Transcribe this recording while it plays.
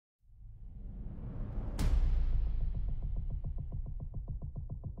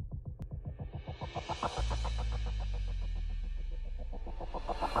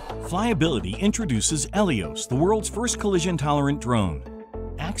Flyability introduces Elios, the world's first collision-tolerant drone.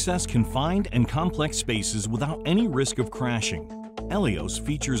 Access confined and complex spaces without any risk of crashing. Elios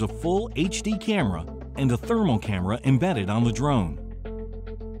features a full HD camera and a thermal camera embedded on the drone.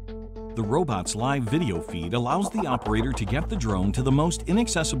 The robot's live video feed allows the operator to get the drone to the most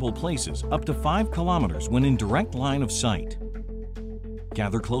inaccessible places up to 5 kilometers when in direct line of sight.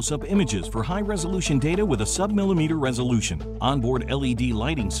 Gather close-up images for high-resolution data with a sub-millimeter resolution. Onboard LED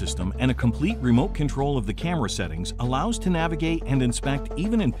lighting system and a complete remote control of the camera settings allows to navigate and inspect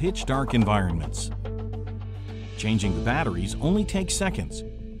even in pitch-dark environments. Changing the batteries only takes seconds.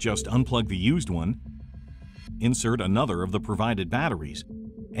 Just unplug the used one, insert another of the provided batteries,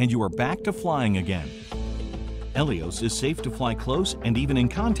 and you are back to flying again. Elios is safe to fly close and even in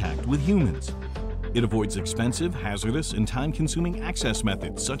contact with humans. It avoids expensive, hazardous, and time-consuming access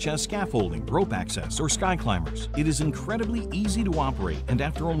methods such as scaffolding, rope access, or sky climbers. It is incredibly easy to operate, and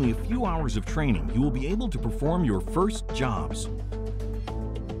after only a few hours of training, you will be able to perform your first jobs.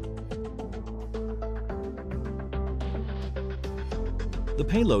 The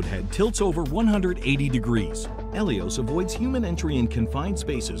payload head tilts over 180 degrees. Elios avoids human entry in confined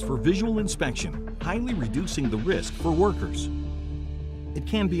spaces for visual inspection, highly reducing the risk for workers. It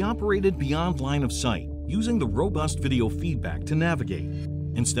can be operated beyond line of sight, using the robust video feedback to navigate.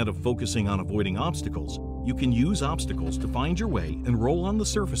 Instead of focusing on avoiding obstacles, you can use obstacles to find your way and roll on the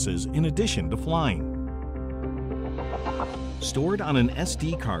surfaces in addition to flying. Stored on an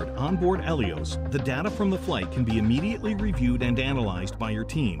SD card onboard Elios, the data from the flight can be immediately reviewed and analyzed by your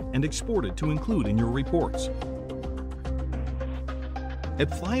team and exported to include in your reports. At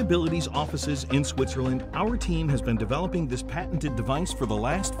Flyability's offices in Switzerland, our team has been developing this patented device for the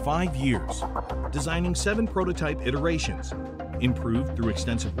last 5 years, designing 7 prototype iterations, improved through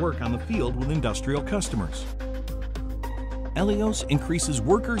extensive work on the field with industrial customers. Elios increases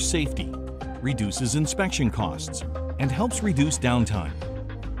workers' safety, reduces inspection costs, and helps reduce downtime.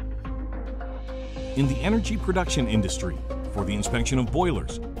 In the energy production industry, for the inspection of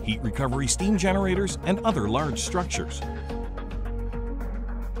boilers, heat recovery steam generators, and other large structures.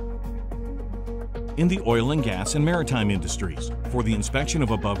 In the oil and gas and maritime industries, for the inspection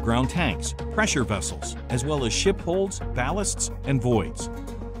of above-ground tanks, pressure vessels, as well as ship holds, ballasts, and voids.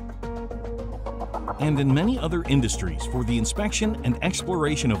 And in many other industries for the inspection and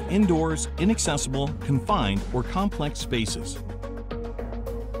exploration of indoors, inaccessible, confined, or complex spaces.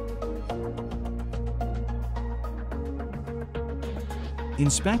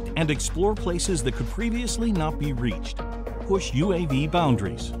 Inspect and explore places that could previously not be reached. Push UAV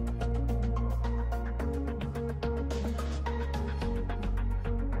boundaries.